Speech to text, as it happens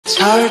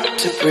hard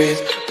to breathe,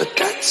 but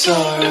that's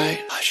alright.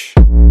 Hush.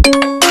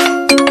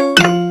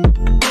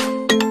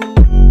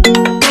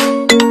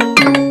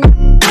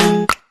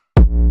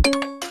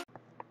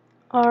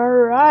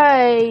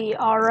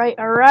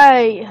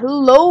 Alright.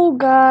 Hello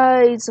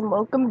guys, and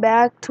welcome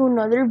back to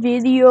another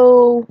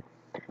video.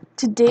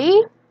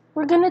 Today,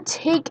 we're gonna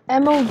take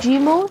MLG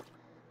mode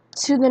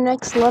to the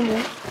next level.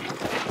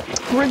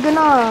 We're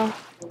gonna...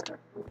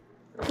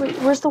 Wait,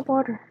 where's the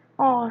water?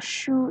 Oh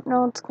shoot,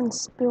 now it's gonna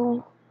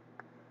spill.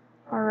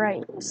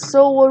 Alright,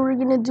 so what we're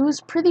gonna do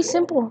is pretty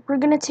simple. We're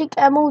gonna take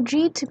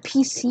MLG to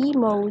PC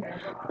mode.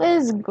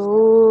 Let's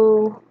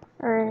go.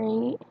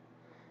 Alright.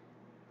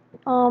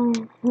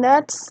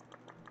 That's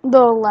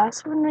the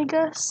last one, I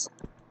guess.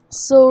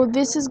 So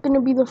this is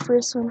gonna be the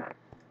first one.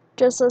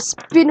 Just a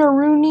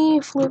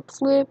spinneroonie, flip,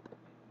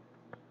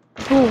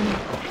 boom.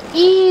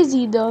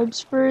 Easy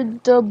dubs for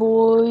the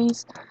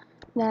boys.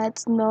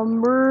 That's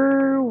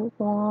number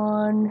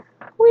 1.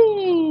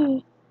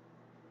 Whee!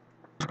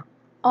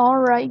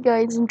 Alright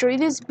guys, enjoy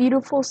this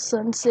beautiful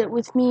sunset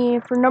with me.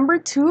 For number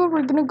 2,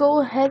 we're gonna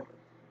go ahead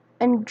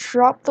and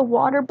drop the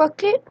water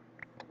bucket,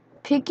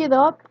 pick it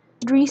up,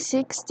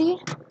 360,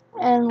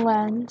 and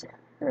land.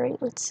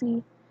 Alright, let's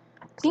see.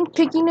 I think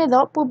picking it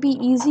up will be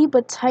easy,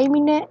 but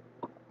timing it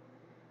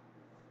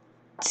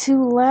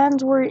to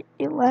land where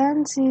it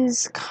lands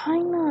is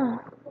kinda...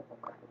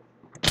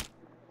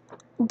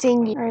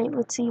 Dang it. Alright,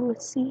 let's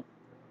see.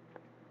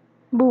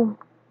 Boom.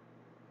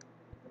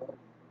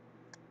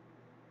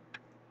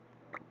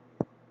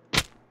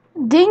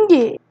 Dang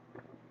it!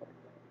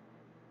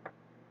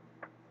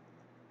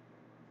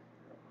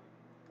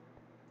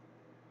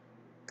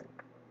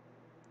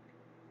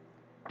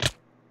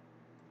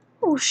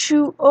 Oh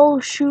shoot.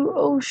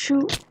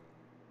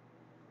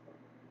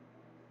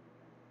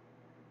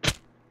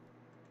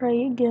 Try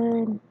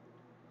again.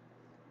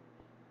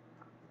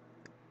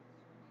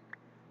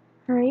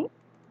 Alright.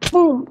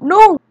 Boom!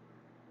 No!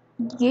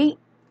 Yeet.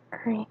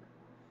 Alright.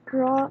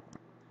 Drop.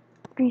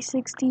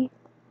 360.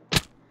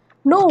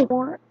 No!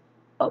 More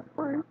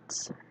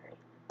upwards.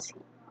 Let's see.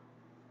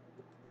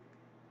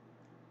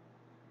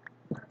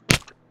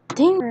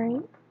 Dang.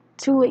 Alright.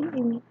 Too late, I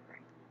mean.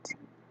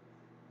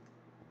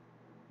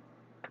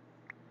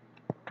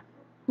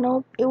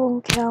 Nope, it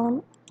won't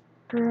count.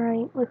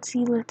 Alright, let's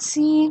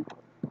see.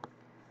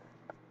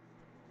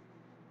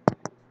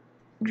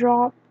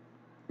 Drop.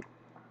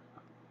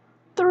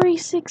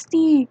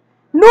 360.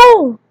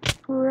 No!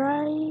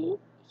 Right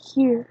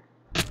here.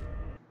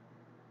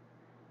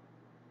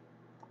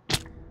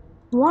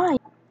 Why?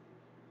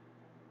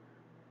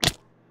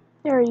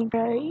 There you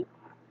go.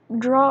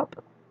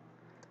 Drop.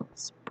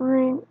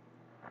 Sprint.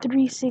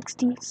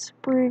 360.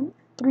 Sprint.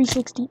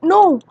 360.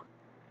 No!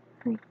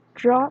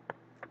 Drop.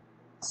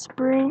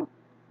 Sprint.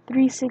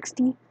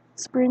 360.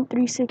 Sprint.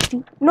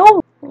 360.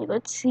 No! Wait,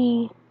 let's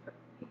see.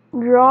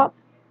 Drop.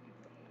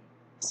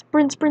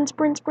 Sprint.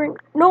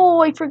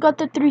 No, I forgot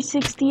the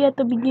 360 at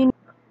the beginning.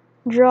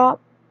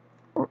 Drop.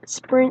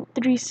 Sprint.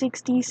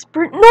 360.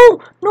 Sprint.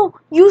 No!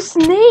 You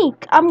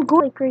snake! I'm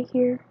going like right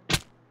here.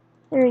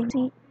 There you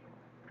see.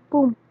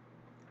 Boom.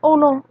 Oh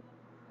no.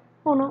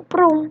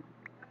 Boom.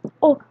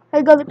 Oh,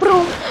 I got it.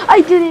 Boom.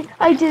 I did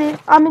it.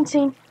 I'm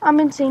insane.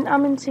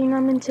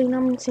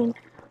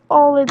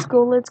 Oh, let's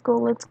go.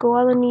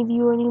 I don't need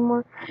you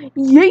anymore.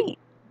 Yay!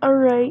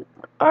 Alright.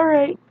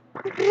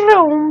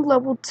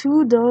 Level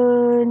 2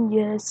 done.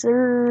 Yes,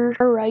 sir.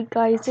 Alright,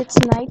 guys, it's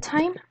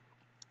nighttime.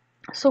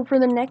 So for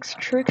the next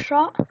trick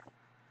shot,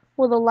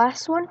 well, the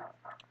last one,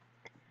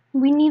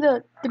 we need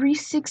a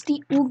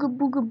 360 ooga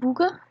booga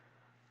booga.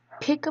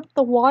 Pick up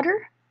the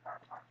water.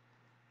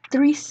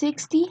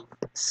 360,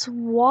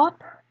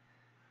 swap,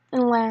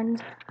 and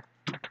land.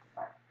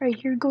 Alright,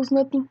 here goes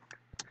nothing.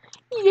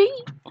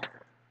 Yay!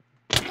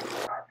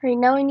 Alright,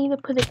 now I need to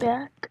put it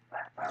back.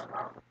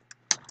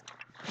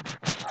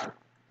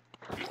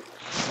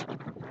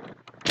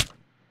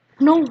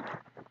 No!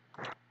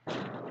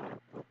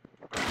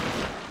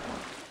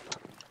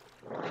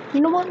 You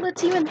know what?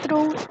 Let's even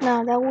throw...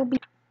 Nah, that will be...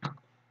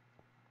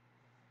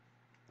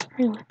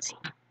 Alright, let's see.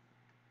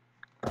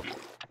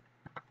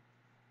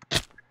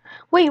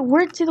 Wait,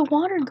 where did the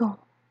water go?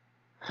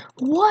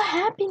 What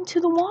happened to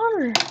the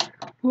water?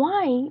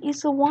 Why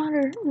is the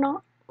water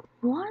not...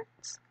 What?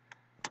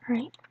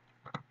 Alright.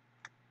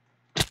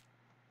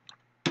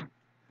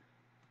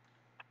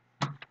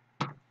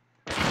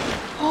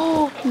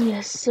 Oh,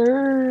 yes,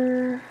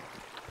 sir.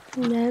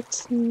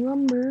 That's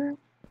number.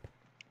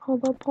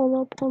 Hold up.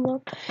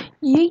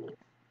 Yeet.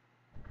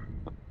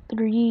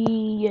 3,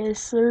 yes,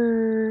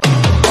 sir.